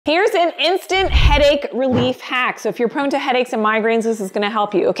Here's an instant headache relief hack. So if you're prone to headaches and migraines, this is gonna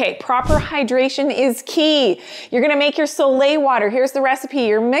help you. Okay, proper hydration is key. You're gonna make your Soleil water. Here's the recipe.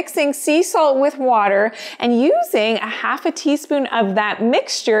 You're mixing sea salt with water and using a half a teaspoon of that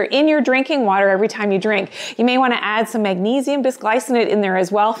mixture in your drinking water every time you drink. You may wanna add some magnesium bisglycinate in there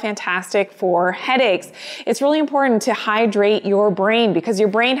as well. Fantastic for headaches. It's really important to hydrate your brain because your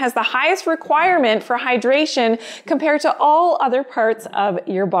brain has the highest requirement for hydration compared to all other parts of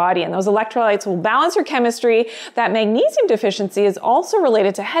your body, and those electrolytes will balance your chemistry. That magnesium deficiency is also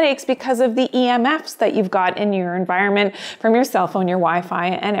related to headaches because of the EMFs that you've got in your environment from your cell phone, your Wi-Fi,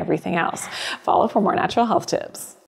 and everything else. Follow for more natural health tips.